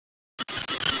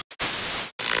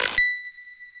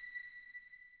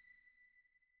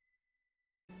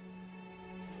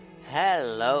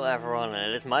Hello everyone, and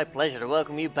it is my pleasure to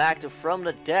welcome you back to From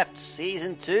the Depths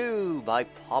Season 2 by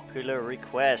popular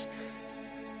request.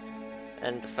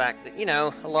 And the fact that,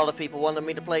 a lot of people wanted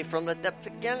me to play From the Depths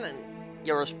again, and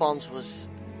your response was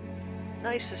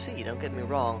nice to see, don't get me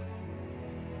wrong.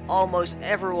 Almost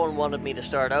everyone wanted me to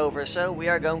start over, so we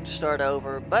are going to start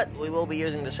over, but we will be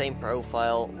using the same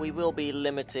profile. We will be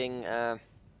limiting...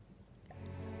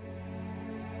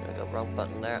 wrong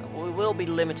button there. We will be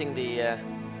limiting the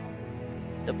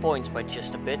points by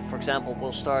just a bit. For example,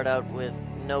 we'll start out with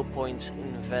no points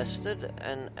invested,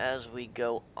 and as we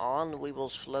go on, we will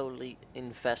slowly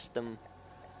invest them.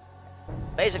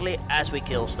 Basically, as we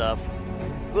kill stuff.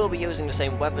 We'll be using the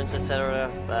same weapons, etc.,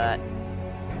 but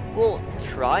we'll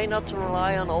try not to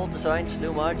rely on old designs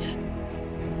too much.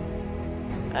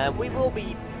 We will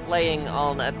be playing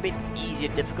on a bit easier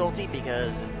difficulty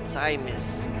because time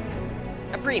is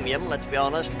a premium, let's be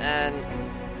honest, and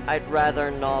I'd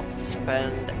rather not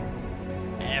spend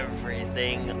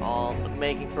everything on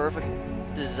making perfect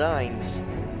designs.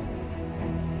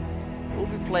 We'll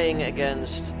be playing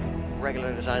against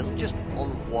regular designs just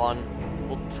on 1.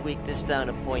 We'll tweak this down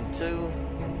to 0.2.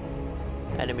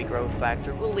 Enemy growth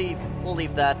factor. We'll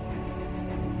leave that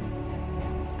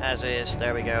as is.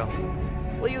 There we go.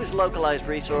 We'll use localized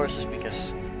resources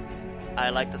because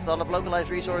I like the thought of localized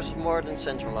resources more than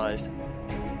centralized.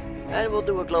 And we'll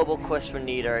do a global quest for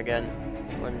Nether again.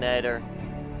 Or Nether.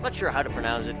 Not sure how to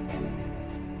pronounce it.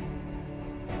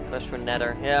 Quest for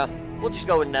Nether. Yeah, we'll just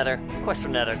go with Nether. Quest for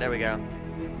Nether. There we go.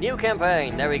 New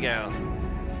campaign. There we go.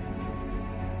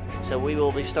 So we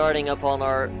will be starting up on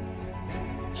our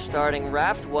starting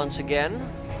raft once again.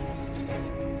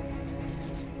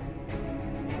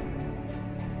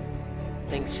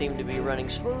 Things seem to be running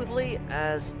smoothly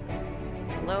as...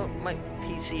 Although my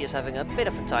PC is having a bit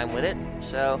of a time with it,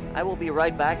 so I will be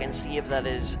right back and see if that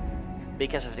is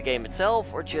because of the game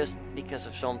itself or just because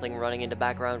of something running in the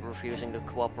background refusing to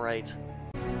cooperate.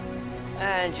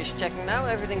 And just checking now,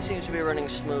 everything seems to be running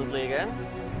smoothly again.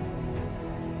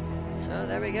 So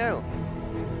there we go.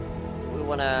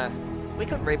 We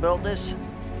could rebuild this.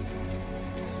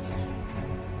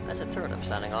 That's a turret I'm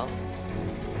standing on.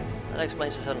 That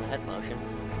explains the sudden head motion.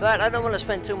 But I don't want to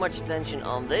spend too much attention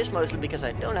on this, mostly because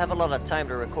I don't have a lot of time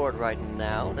to record right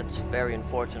now. That's very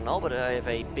unfortunate and all, but I have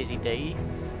a busy day.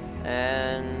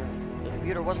 And the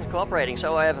computer wasn't cooperating,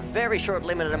 so I have a very short,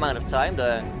 limited amount of time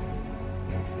to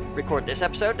record this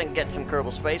episode, then get some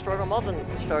Kerbal Space Program mods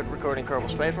and start recording Kerbal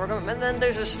Space Program. And then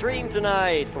there's a stream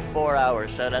tonight for 4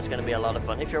 hours, so that's going to be a lot of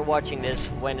fun. If you're watching this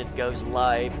when it goes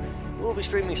live, we'll be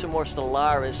streaming some more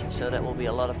Stellaris, so that will be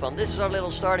a lot of fun. This is our little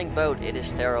starting boat. It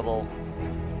is terrible.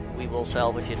 We will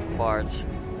salvage it for parts.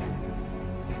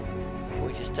 Can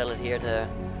we just tell it here to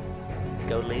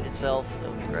go lead itself? That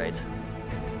would be great.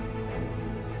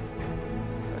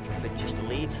 Retrofit just to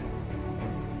lead.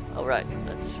 Alright,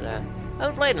 that's I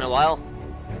haven't played in a while.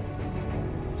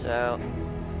 So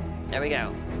there we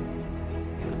go.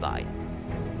 Goodbye.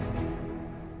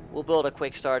 We'll build a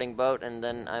quick starting boat and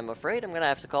then I'm afraid I'm gonna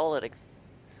have to call it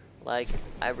like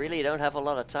I really don't have a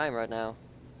lot of time right now.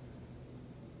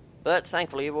 But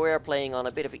thankfully we are playing on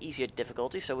a bit of an easier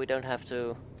difficulty, so we don't have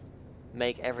to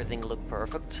make everything look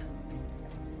perfect.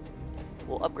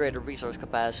 We'll upgrade the resource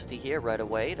capacity here right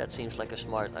away. That seems like a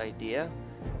smart idea.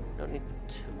 Don't need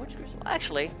too much resource.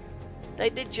 Actually, they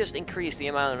did just increase the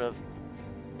amount of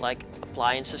like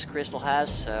appliances Crystal has,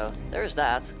 so there's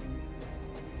that. So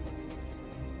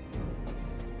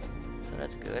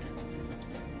that's good.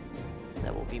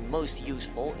 That will be most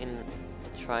useful in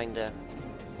trying to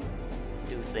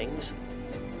do things.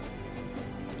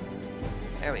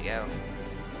 There we go.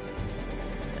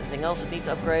 Anything else that needs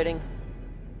upgrading?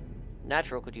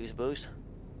 Natural could use a boost.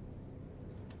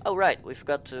 Oh right, we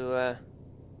forgot to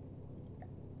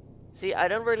see, I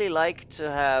don't really like to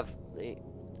have the...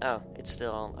 Oh, it's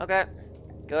still on. Okay,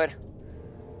 good.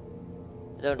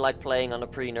 I don't like playing on the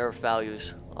pre-nerfed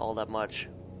values all that much.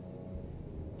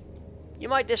 You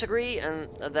might disagree, and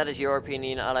that is your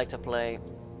opinion. I like to play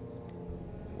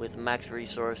with max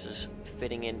resources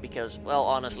fitting in because, well,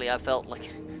 honestly, I felt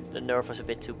like the nerf was a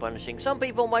bit too punishing. Some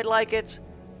people might like it.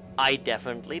 I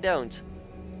definitely don't.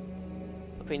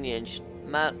 Opinions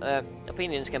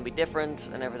can be different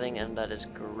and everything, and that is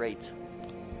great.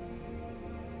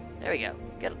 There we go.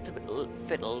 Get it to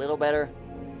fit a little better,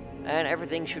 and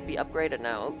everything should be upgraded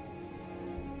now.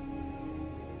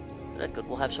 That's good.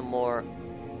 We'll have some more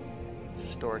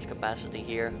storage capacity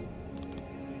here.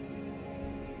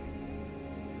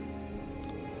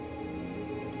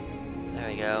 There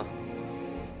we go.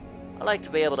 I like to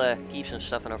be able to keep some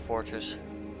stuff in our fortress.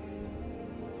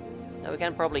 Now we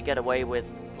can probably get away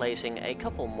with placing a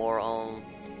couple more on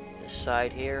this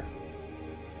side here.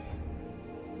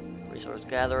 Resource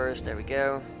gatherers, there we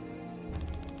go.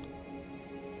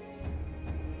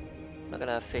 Not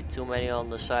gonna fit too many on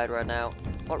the side right now.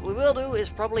 What we will do is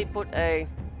probably put a...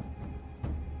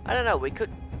 I don't know, we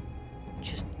could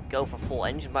just go for full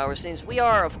engine power since we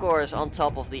are, of course, on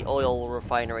top of the oil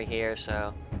refinery here,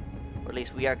 so... Or at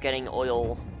least we are getting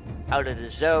oil out of the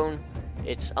zone.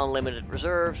 It's unlimited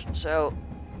reserves, so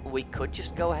we could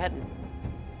just go ahead and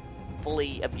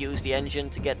fully abuse the engine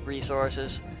to get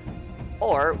resources.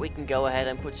 Or we can go ahead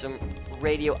and put some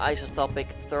radioisotopic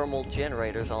thermal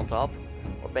generators on top.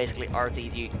 Or basically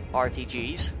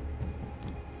RTGs.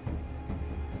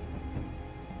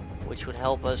 Which would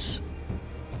help us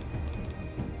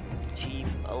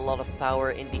achieve a lot of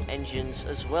power in the engines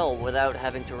as well without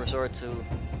having to resort to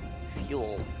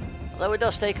fuel. Although it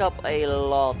does take up a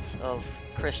lot of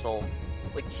crystal,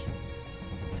 which,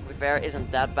 to be fair, isn't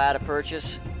that bad a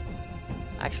purchase.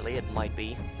 Actually, it might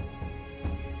be.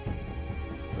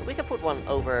 But we can put one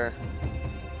over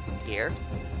here.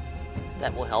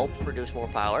 That will help produce more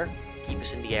power, keep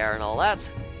us in the air and all that.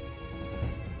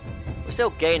 We're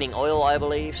still gaining oil, I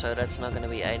believe, so that's not going to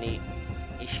be any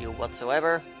issue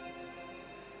whatsoever.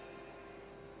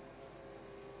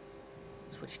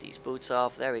 Switch these boots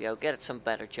off. There we go. Get it some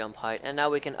better jump height. And now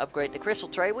we can upgrade the crystal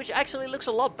tray, which actually looks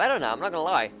a lot better now. I'm not going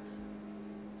to lie.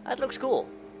 That looks cool.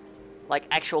 Like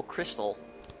actual crystal.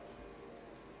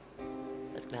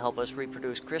 That's going to help us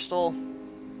reproduce crystal.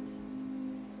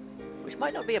 Which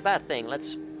might not be a bad thing.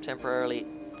 Let's temporarily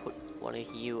put one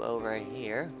of you over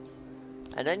here.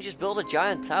 And then just build a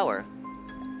giant tower.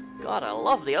 God, I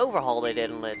love the overhaul they did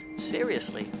on it.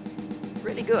 Seriously.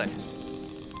 Really good.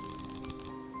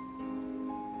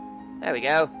 There we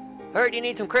go. Heard you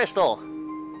need some crystal.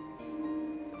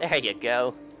 There you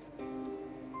go.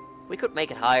 We could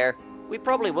make it higher. We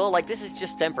probably will. Like, this is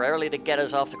just temporarily to get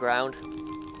us off the ground.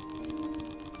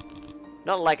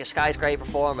 Not like a skyscraper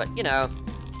form, but, you know.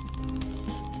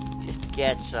 Just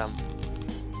get some.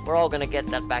 We're all gonna get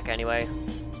that back anyway.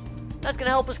 That's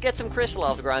gonna help us get some crystal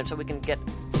off the ground so we can get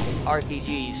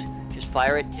RTGs. Just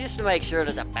fire it, just to make sure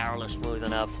that the barrel is smooth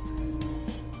enough.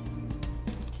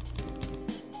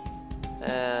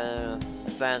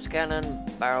 Advanced cannon,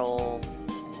 barrel,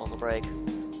 muzzle brake.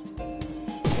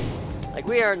 Like,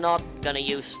 we are not gonna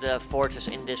use the fortress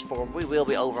in this form. We will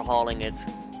be overhauling it.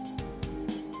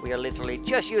 We are literally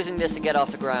just using this to get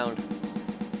off the ground.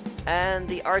 And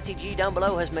the RTG down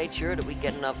below has made sure that we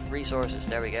get enough resources.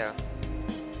 There we go.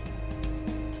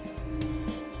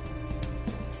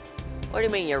 What do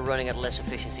you mean you're running at less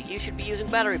efficiency? You should be using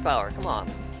battery power. Come on.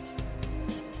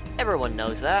 Everyone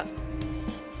knows that.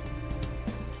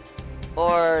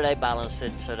 Or they balanced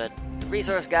it so that the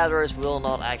resource gatherers will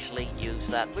not actually use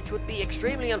that, which would be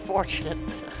extremely unfortunate.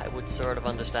 I would sort of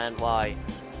understand why.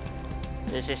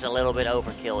 This is a little bit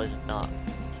overkill, is it not?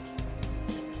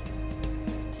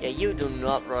 Yeah, you do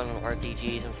not run on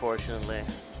RTGs, unfortunately.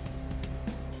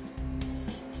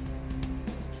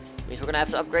 Means we're gonna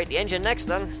have to upgrade the engine next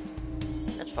then.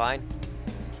 That's fine.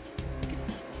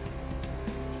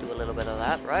 Do a little bit of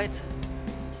that, right?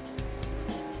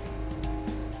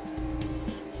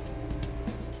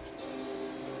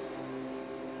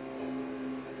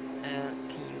 And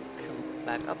can you come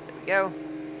back up? There we go.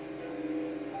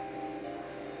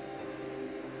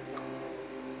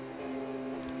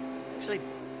 Actually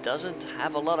doesn't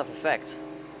have a lot of effect.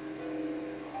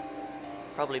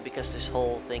 Probably because this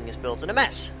whole thing is built in a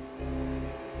mess.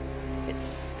 It's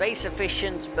space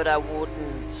efficient, but I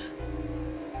wouldn't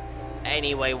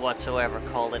any way whatsoever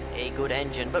call it a good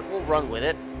engine, but we'll run with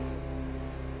it.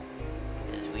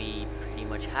 Because we pretty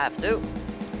much have to.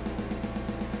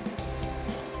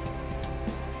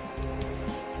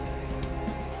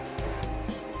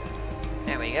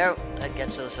 There we go. That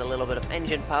gets us a little bit of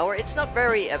engine power. It's not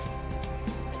very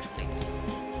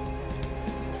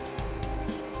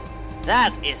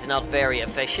that is not very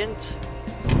efficient,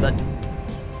 but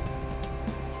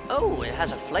oh, it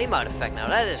has a flame out effect now.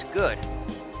 That is good.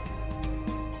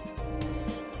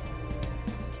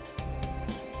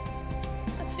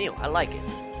 That's new. I like it.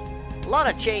 A lot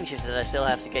of changes that I still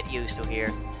have to get used to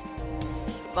here.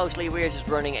 Mostly we're just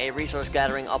running a resource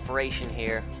gathering operation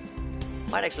here.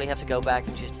 Might actually have to go back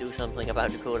and just do something about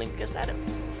the cooling, because that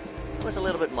was a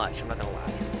little bit much, I'm not gonna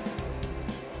lie.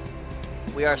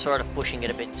 We are sort of pushing it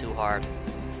a bit too hard.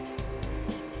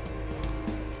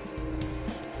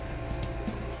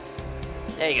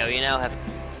 There you go, you now have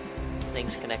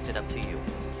things connected up to you.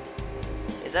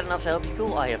 Is that enough to help you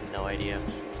cool? I have no idea.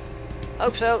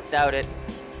 Hope so, doubt it.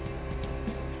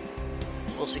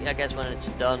 We'll see, I guess, when it's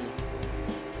done.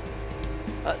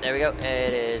 Oh, there we go.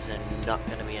 It is not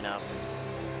going to be enough.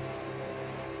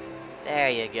 There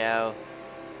you go.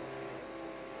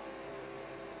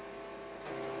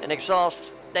 And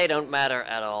exhaust, they don't matter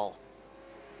at all.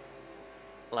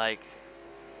 Like,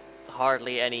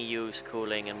 hardly any use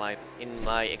cooling in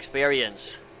my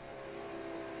experience.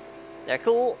 They're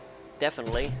cool,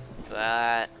 definitely,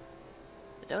 but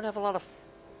they don't have a lot of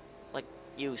like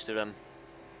use to them.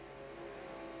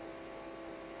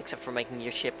 Except for making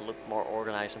your ship look more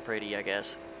organized and pretty, I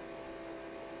guess.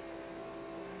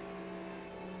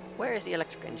 Where is the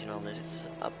electric engine on this? It's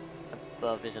up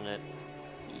above, isn't it?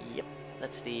 Yep,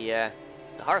 that's the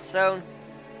Hearthstone.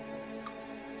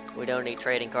 We don't need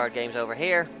trading card games over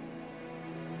here.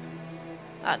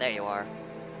 Ah, there you are.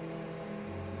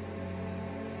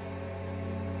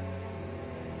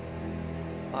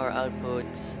 Power output.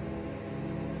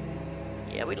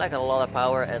 Yeah, we'd like a lot of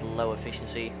power at low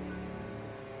efficiency.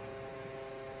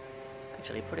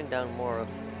 Actually, putting down more of...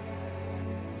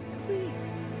 Could we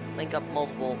link up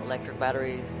multiple electric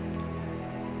batteries?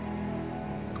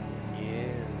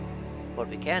 Yeah. What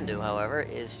we can do, however,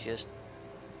 is just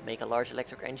make a large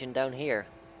electric engine down here.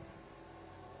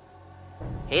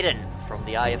 Hidden from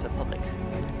the eye of the public.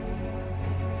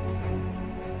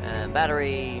 And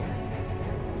battery...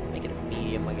 Make it a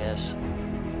medium, I guess.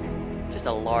 Just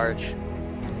a large.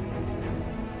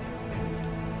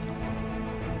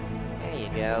 There you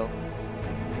go.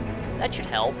 That should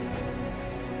help.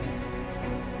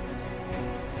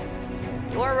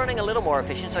 You are running a little more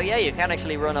efficient, so yeah, you can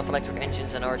actually run off electric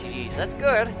engines and RTGs. That's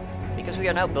good, because we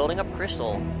are now building up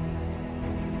crystal.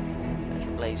 Let's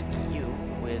replace you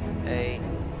with a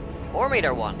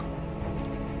 4-meter one.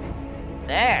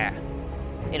 There.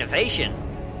 Innovation.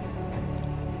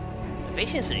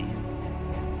 Efficiency.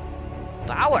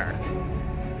 Power.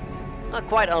 Not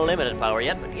quite unlimited power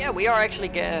yet, but yeah, we are actually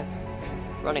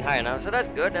running higher now, so that's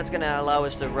good. That's going to allow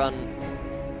us to run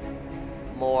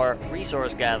more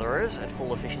resource gatherers at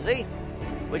full efficiency,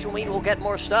 which will mean we'll get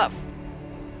more stuff.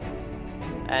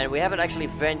 And we haven't actually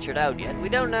ventured out yet. We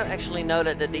don't actually know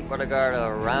that the Deepwater Guard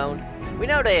are around. We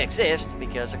know they exist,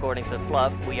 because according to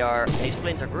Fluff, we are a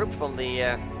splinter group from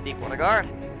the Deepwater Guard.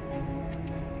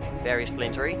 Very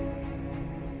splintery.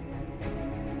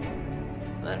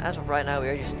 But as of right now, we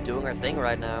are just doing our thing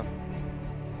right now.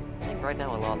 I think right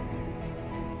now a lot.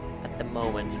 At the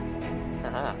moment.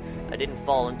 Haha, I didn't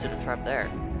fall into the trap there.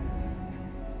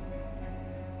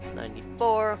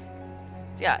 94.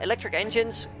 So yeah, electric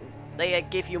engines, they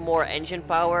give you more engine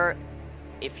power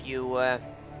if you...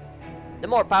 the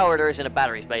more power there is in the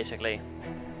batteries, basically.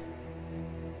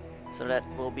 So that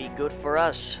will be good for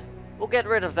us. We'll get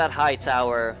rid of that high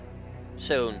tower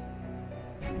soon.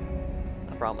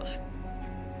 I promise.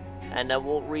 And then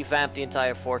we'll revamp the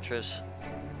entire fortress.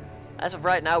 As of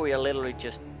right now, we are literally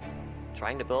just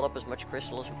trying to build up as much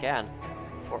crystal as we can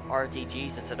for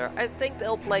RTGs, etc. I think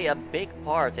they'll play a big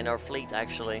part in our fleet,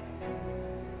 actually.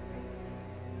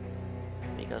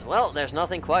 Because, well, there's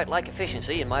nothing quite like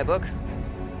efficiency in my book.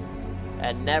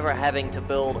 And never having to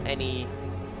build any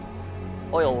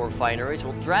oil refineries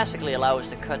will drastically allow us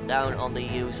to cut down on the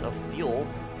use of fuel.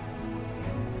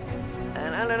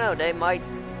 And I don't know, they might...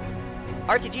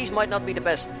 RTGs might not be the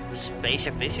best space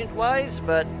efficient wise,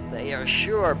 but they are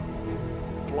sure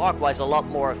block wise a lot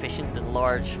more efficient than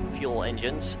large fuel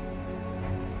engines.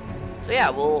 So yeah,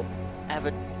 we'll have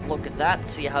a look at that,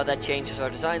 see how that changes our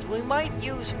designs. We might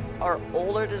use our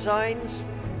older designs,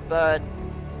 but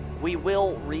we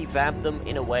will revamp them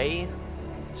in a way,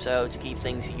 so to keep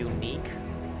things unique.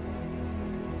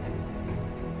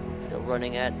 Still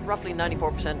running at roughly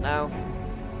 94% now.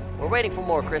 We're waiting for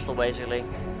more crystal, basically,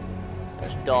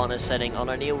 as dawn is setting on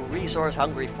our new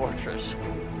resource-hungry fortress.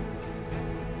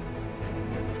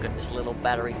 We've got this little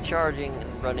battery charging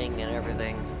and running and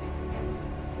everything.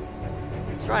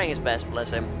 He's trying his best,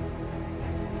 bless him.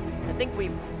 I think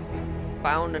we've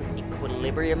found an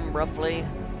equilibrium, roughly.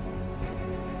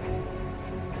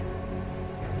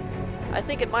 I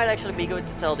think it might actually be good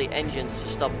to tell the engines to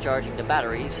stop charging the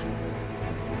batteries,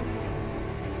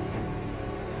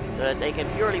 so that they can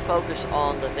purely focus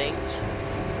on the things.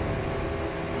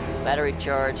 Battery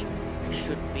charge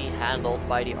should be handled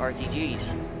by the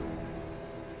RTGs.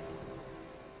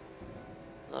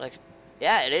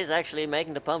 Yeah, it is actually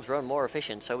making the pumps run more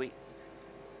efficient, so we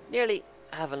nearly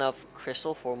have enough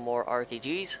crystal for more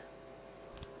RTGs.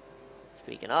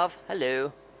 Speaking of,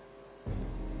 hello.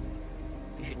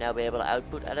 You should now be able to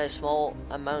output at a small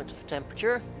amount of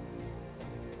temperature.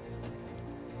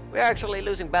 We're actually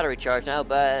losing battery charge now,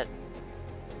 but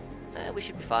we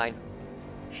should be fine.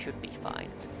 Should be fine,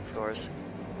 of course.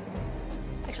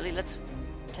 Actually, let's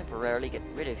temporarily get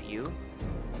rid of you.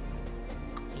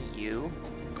 few,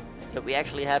 that we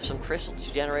actually have some crystal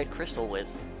to generate crystal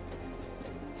with.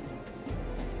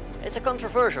 It's a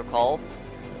controversial call,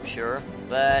 I'm sure,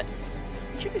 but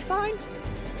it should be fine.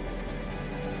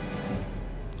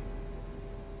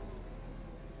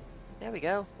 There we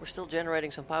go, we're still generating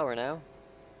some power now.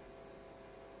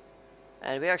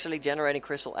 And we're actually generating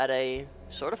crystal at a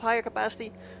sort of higher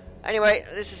capacity. Anyway,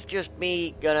 this is just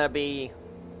me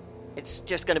it's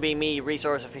just gonna be me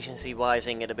resource efficiency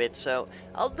wising it a bit. So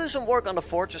I'll do some work on the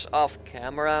fortress off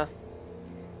camera.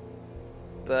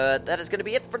 But that is gonna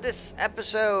be it for this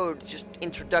episode. Just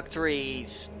introductory,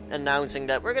 announcing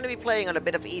that we're gonna be playing on a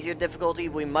bit of easier difficulty.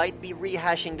 We might be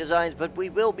rehashing designs, but we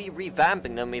will be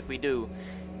revamping them if we do.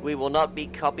 We will not be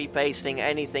copy-pasting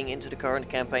anything into the current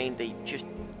campaign. They just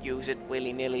use it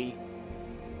willy-nilly.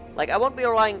 Like, I won't be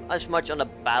relying as much on a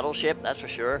battleship, that's for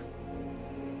sure.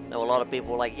 I know a lot of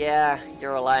people are like, yeah,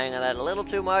 you're relying on that a little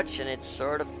too much, and it's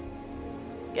sort of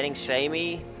getting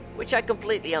samey, which I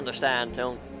completely understand.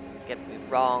 Don't get me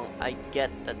wrong, I get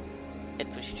that it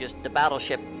was just the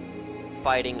battleship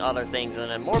fighting other things, and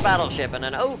then more battleship, and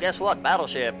then, oh, guess what,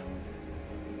 battleship.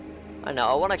 I know,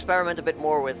 I want to experiment a bit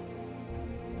more with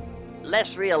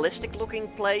less realistic looking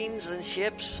planes and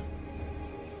ships.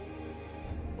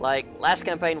 Like, last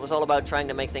campaign was all about trying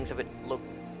to make things a bit look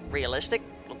realistic,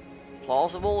 look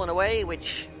plausible in a way,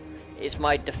 which is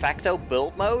my de facto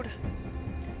build mode.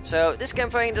 So this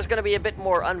campaign there's going to be a bit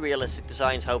more unrealistic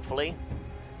designs, hopefully.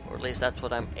 Or at least that's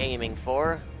what I'm aiming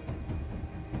for.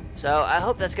 So I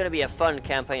hope that's going to be a fun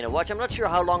campaign to watch. I'm not sure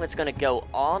how long it's going to go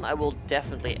on. I will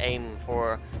definitely aim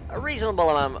for a reasonable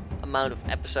amount of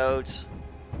episodes.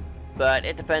 But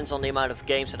it depends on the amount of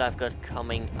games that I've got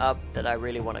coming up that I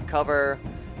really want to cover.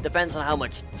 Depends on how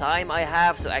much time I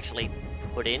have to actually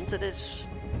put into this.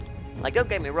 Like, don't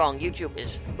get me wrong, YouTube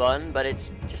is fun, but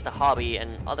it's just a hobby,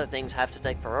 and other things have to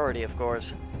take priority, of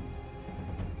course.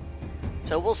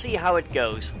 So we'll see how it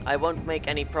goes. I won't make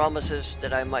any promises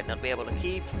that I might not be able to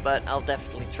keep, but I'll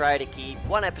definitely try to keep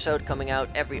one episode coming out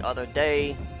every other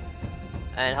day.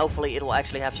 And hopefully it will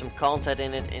actually have some content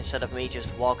in it, instead of me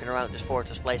just walking around this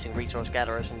fortress placing resource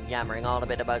gatherers and yammering on a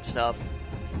bit about stuff.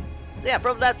 So yeah,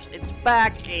 from that, it's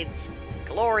back, it's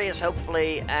glorious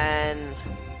hopefully, and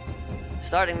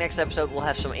starting next episode we'll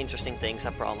have some interesting things,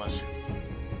 I promise.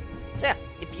 So yeah,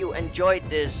 if you enjoyed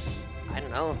this, I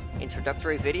don't know,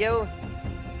 introductory video,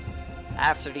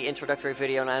 after the introductory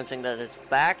video announcing that it's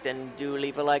back, then do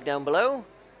leave a like down below.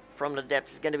 From the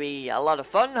Depths is going to be a lot of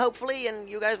fun, hopefully, and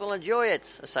you guys will enjoy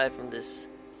it, aside from this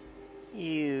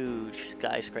huge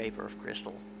skyscraper of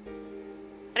crystal.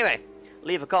 Anyway,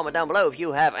 leave a comment down below if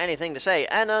you have anything to say,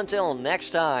 and until next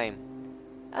time,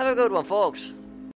 have a good one, folks.